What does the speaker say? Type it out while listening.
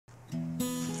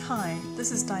Hi,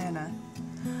 this is Diana.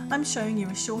 I'm showing you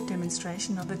a short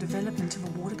demonstration of the development of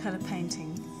a watercolour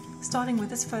painting, starting with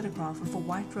this photograph of a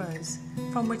white rose,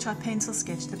 from which I pencil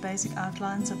sketched the basic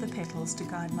outlines of the petals to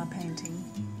guide my painting.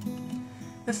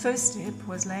 The first step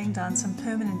was laying down some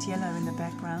permanent yellow in the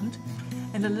background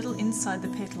and a little inside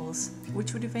the petals,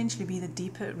 which would eventually be the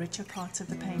deeper, richer parts of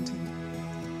the painting.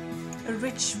 A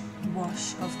rich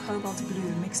wash of cobalt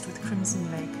blue mixed with crimson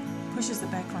lake pushes the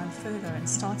background further and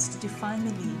starts to define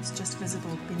the leaves just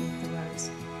visible beneath the rose.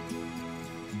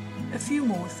 A few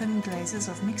more thin glazes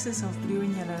of mixes of blue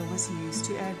and yellow was used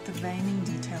to add the veining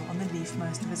detail on the leaf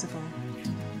most visible.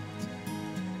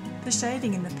 The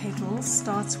shading in the petals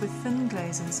starts with thin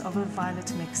glazes of a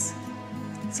violet mix.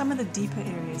 Some of the deeper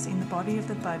areas in the body of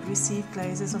the bud receive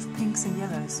glazes of pinks and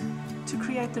yellows to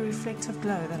create the reflective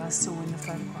glow that I saw in the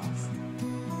photograph.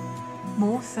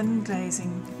 More thin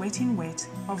glazing, wet in wet,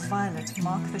 of violet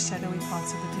mark the shadowy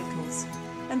parts of the petals,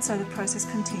 and so the process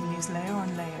continues layer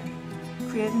on layer,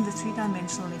 creating the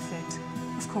three-dimensional effect,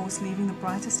 of course leaving the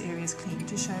brightest areas clean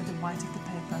to show the white of the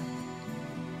paper.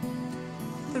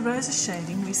 The rose's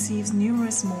shading receives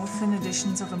numerous more thin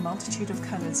additions of a multitude of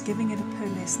colours, giving it a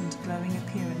pearlescent, glowing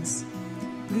appearance.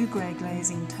 Blue-grey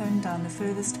glazing toned down the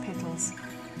furthest petals,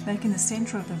 making the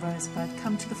centre of the rosebud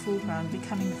come to the foreground,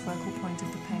 becoming the focal point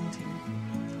of the painting.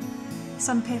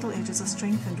 Some petal edges are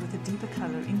strengthened with a deeper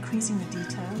colour, increasing the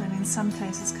detail, and in some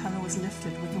cases colour was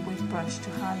lifted with a wet brush to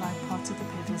highlight parts of the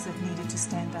petals that needed to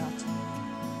stand out.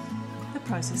 The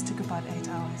process took about 8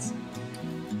 hours.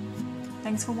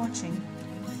 Thanks for watching.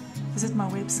 Visit my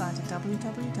website at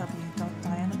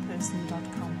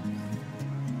www.dianapersson.com.